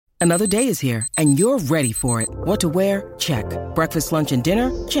Another day is here, and you're ready for it. What to wear? Check. Breakfast, lunch, and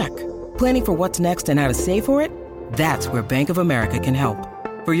dinner? Check. Planning for what's next and how to save for it? That's where Bank of America can help.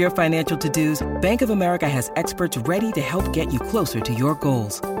 For your financial to-dos, Bank of America has experts ready to help get you closer to your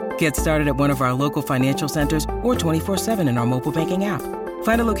goals. Get started at one of our local financial centers or 24/7 in our mobile banking app.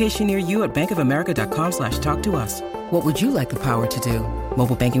 Find a location near you at bankofamerica.com/talktous. What would you like the power to do?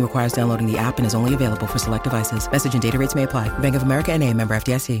 Mobile banking requires downloading the app and is only available for select devices. Message and data rates may apply. Bank of America N.A., member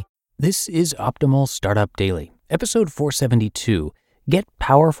FDIC. This is Optimal Startup Daily, episode 472. Get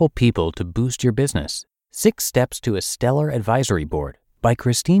powerful people to boost your business. 6 Steps to a Stellar Advisory Board by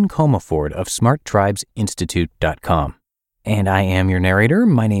Christine Comaford of SmartTribesInstitute.com. And I am your narrator.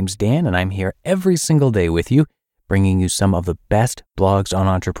 My name's Dan, and I'm here every single day with you, bringing you some of the best blogs on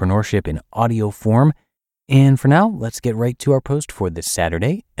entrepreneurship in audio form. And for now, let's get right to our post for this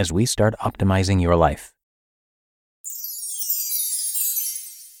Saturday as we start optimizing your life.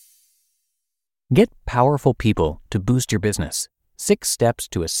 Get powerful people to boost your business. 6 Steps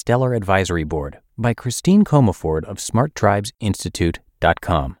to a Stellar Advisory Board by Christine Comaford of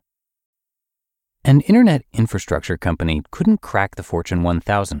SmartTribesInstitute.com. An internet infrastructure company couldn't crack the Fortune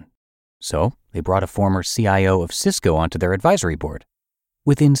 1000, so they brought a former CIO of Cisco onto their advisory board.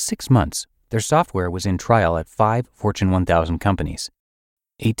 Within 6 months, their software was in trial at 5 Fortune 1000 companies.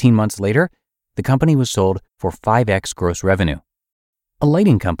 18 months later, the company was sold for 5x gross revenue. A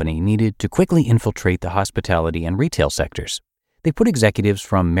lighting company needed to quickly infiltrate the hospitality and retail sectors. They put executives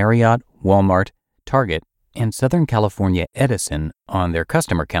from Marriott, Walmart, Target, and Southern California Edison on their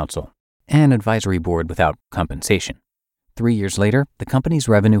customer council, an advisory board without compensation. 3 years later, the company's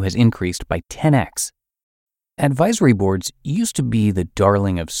revenue has increased by 10x. Advisory boards used to be the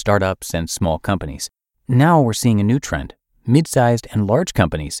darling of startups and small companies. Now we're seeing a new trend: mid-sized and large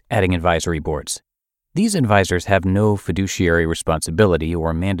companies adding advisory boards. These advisors have no fiduciary responsibility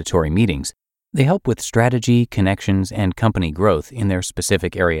or mandatory meetings. They help with strategy, connections, and company growth in their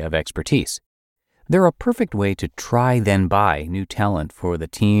specific area of expertise. They're a perfect way to try then buy new talent for the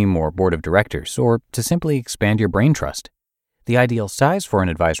team or board of directors, or to simply expand your brain trust. The ideal size for an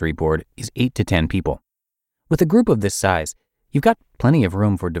advisory board is 8 to 10 people. With a group of this size, you've got plenty of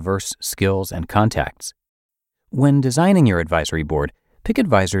room for diverse skills and contacts. When designing your advisory board, pick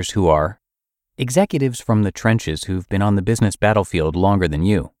advisors who are executives from the trenches who've been on the business battlefield longer than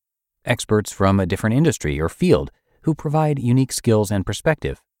you, experts from a different industry or field who provide unique skills and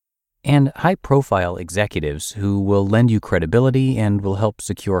perspective, and high-profile executives who will lend you credibility and will help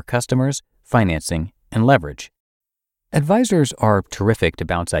secure customers, financing, and leverage. Advisors are terrific to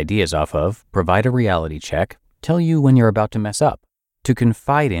bounce ideas off of, provide a reality check, tell you when you're about to mess up, to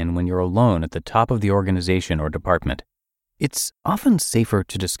confide in when you're alone at the top of the organization or department. It's often safer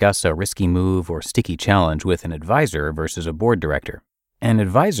to discuss a risky move or sticky challenge with an advisor versus a board director. An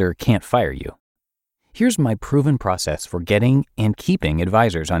advisor can't fire you. Here's my proven process for getting and keeping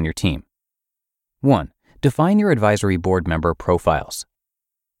advisors on your team. 1. Define your advisory board member profiles.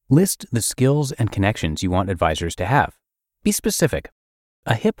 List the skills and connections you want advisors to have. Be specific.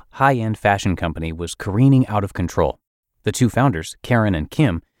 A hip, high-end fashion company was careening out of control. The 2 founders, Karen and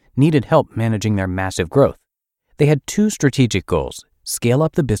Kim, needed help managing their massive growth. They had 2 strategic goals: scale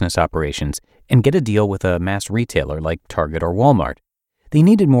up the business operations and get a deal with a mass retailer like Target or Walmart. They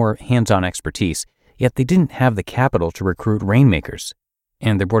needed more hands-on expertise, yet they didn't have the capital to recruit rainmakers,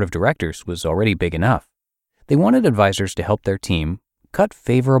 and their board of directors was already big enough. They wanted advisors to help their team cut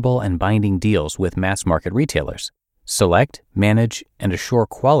favorable and binding deals with mass-market retailers, select, manage, and assure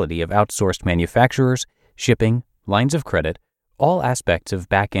quality of outsourced manufacturers, shipping, lines of credit, all aspects of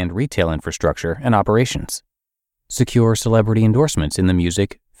back-end retail infrastructure and operations. Secure celebrity endorsements in the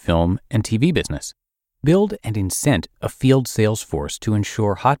music, film, and TV business. Build and incent a field sales force to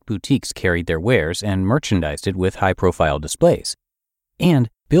ensure hot boutiques carried their wares and merchandised it with high-profile displays. And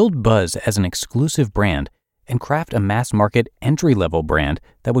build buzz as an exclusive brand and craft a mass-market entry-level brand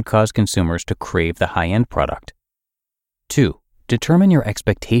that would cause consumers to crave the high-end product. 2. Determine your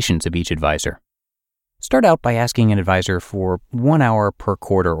expectations of each advisor. Start out by asking an advisor for 1 hour per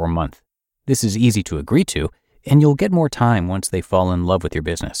quarter or month. This is easy to agree to, and you'll get more time once they fall in love with your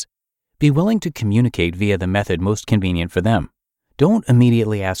business. Be willing to communicate via the method most convenient for them. Don't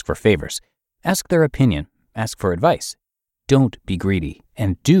immediately ask for favors. Ask their opinion. Ask for advice. Don't be greedy,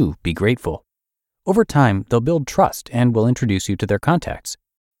 and do be grateful. Over time, they'll build trust and will introduce you to their contacts.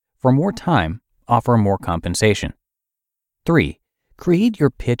 For more time, offer more compensation. 3. Create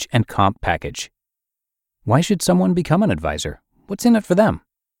your pitch and comp package. Why should someone become an advisor? What's in it for them?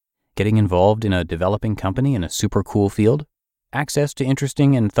 Getting involved in a developing company in a super cool field? Access to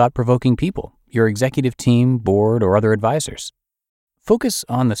interesting and thought-provoking people, your executive team, board, or other advisors. Focus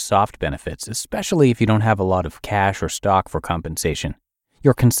on the soft benefits, especially if you don't have a lot of cash or stock for compensation.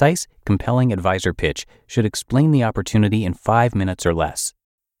 Your concise, compelling advisor pitch should explain the opportunity in 5 minutes or less.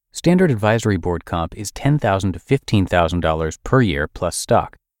 Standard advisory board comp is $10,000 to $15,000 per year plus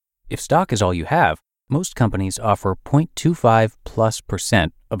stock. If stock is all you have, most companies offer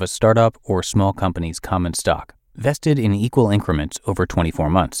 0.25+% of a startup or small company's common stock, vested in equal increments over 24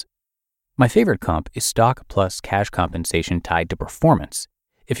 months. My favorite comp is stock plus cash compensation tied to performance.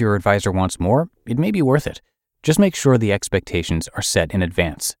 If your advisor wants more, it may be worth it. Just make sure the expectations are set in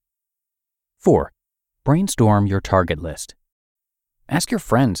advance. 4. Brainstorm your target list. Ask your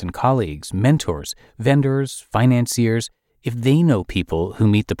friends and colleagues, mentors, vendors, financiers, if they know people who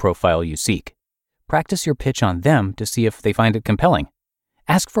meet the profile you seek. Practice your pitch on them to see if they find it compelling.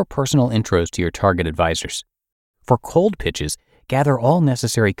 Ask for personal intros to your target advisors. For cold pitches, gather all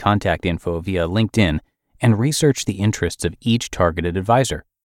necessary contact info via LinkedIn and research the interests of each targeted advisor.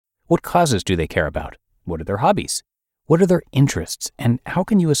 What causes do they care about? What are their hobbies? What are their interests, and how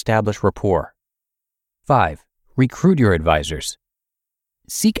can you establish rapport? 5. Recruit your advisors.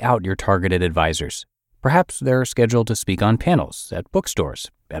 Seek out your targeted advisors. Perhaps they're scheduled to speak on panels, at bookstores,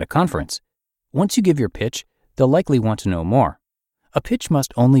 at a conference. Once you give your pitch, they'll likely want to know more. A pitch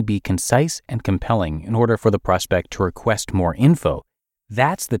must only be concise and compelling in order for the prospect to request more info.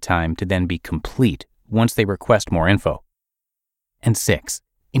 That's the time to then be complete once they request more info. And 6.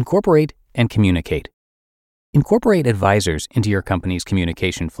 Incorporate and communicate. Incorporate advisors into your company's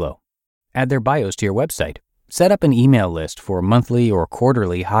communication flow. Add their bios to your website. Set up an email list for monthly or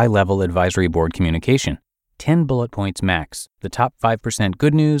quarterly high-level advisory board communication. 10 bullet points max, the top 5%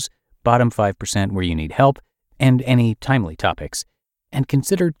 good news, bottom 5% where you need help, and any timely topics. And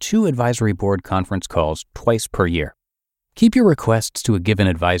consider 2 advisory board conference calls twice per year. Keep your requests to a given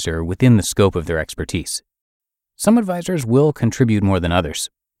advisor within the scope of their expertise. Some advisors will contribute more than others.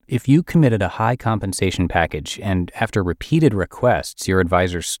 If you committed a high compensation package and after repeated requests your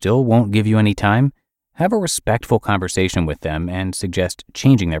advisor still won't give you any time, have a respectful conversation with them and suggest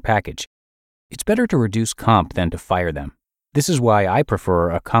changing their package. It's better to reduce comp than to fire them. This is why I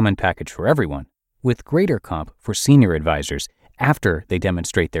prefer a common package for everyone, with greater comp for senior advisors after they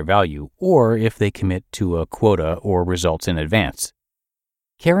demonstrate their value or if they commit to a quota or results in advance.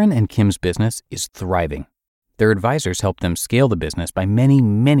 Karen and Kim's business is thriving. Their advisors help them scale the business by many,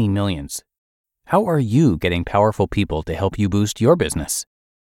 many millions. How are you getting powerful people to help you boost your business?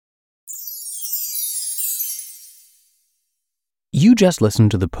 You just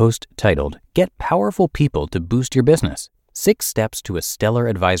listened to the post titled, Get Powerful People to Boost Your Business, 6 Steps to a Stellar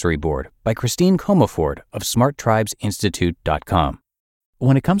Advisory Board by Christine Comaford of SmartTribesInstitute.com.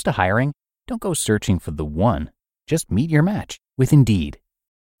 When it comes to hiring, don't go searching for the one. Just meet your match with Indeed.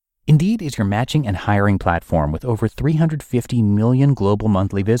 Indeed is your matching and hiring platform with over 350 million global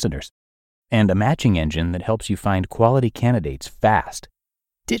monthly visitors and a matching engine that helps you find quality candidates fast.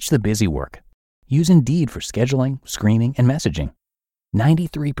 Ditch the busy work. Use Indeed for scheduling, screening, and messaging.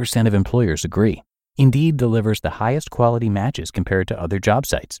 93% of employers agree. Indeed delivers the highest quality matches compared to other job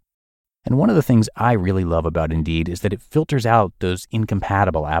sites. And one of the things I really love about Indeed is that it filters out those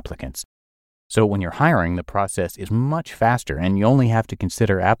incompatible applicants. So when you're hiring, the process is much faster and you only have to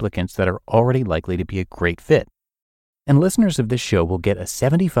consider applicants that are already likely to be a great fit. And listeners of this show will get a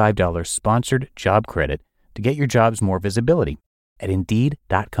 $75 sponsored job credit to get your jobs more visibility at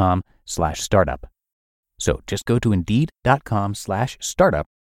Indeed.com/startup. So just go to Indeed.com/startup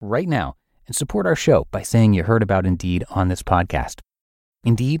right now and support our show by saying you heard about Indeed on this podcast.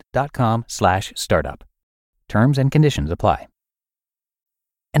 Indeed.com/startup. Terms and conditions apply.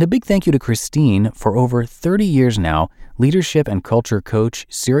 And a big thank you to Christine. For over 30 years now, leadership and culture coach,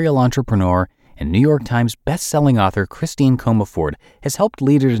 serial entrepreneur, and New York Times best-selling author Christine Comaford has helped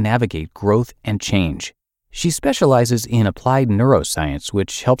leaders navigate growth and change. She specializes in applied neuroscience,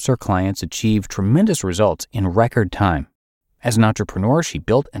 which helps her clients achieve tremendous results in record time. As an entrepreneur, she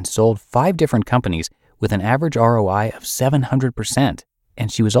built and sold 5 different companies with an average ROI of 700%,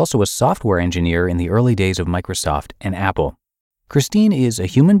 and she was also a software engineer in the early days of Microsoft and Apple. Christine is a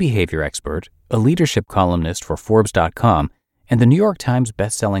human behavior expert, a leadership columnist for Forbes.com, and the New York Times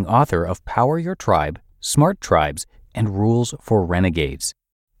bestselling author of Power Your Tribe, Smart Tribes, and Rules for Renegades.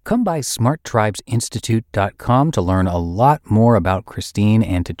 Come by SmartTribesInstitute.com to learn a lot more about Christine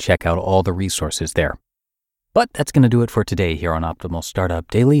and to check out all the resources there. But that's going to do it for today here on Optimal Startup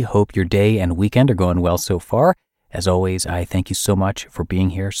Daily. Hope your day and weekend are going well so far. As always, I thank you so much for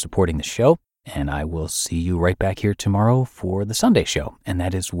being here, supporting the show, and I will see you right back here tomorrow for the Sunday show, and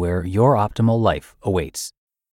that is where your optimal life awaits.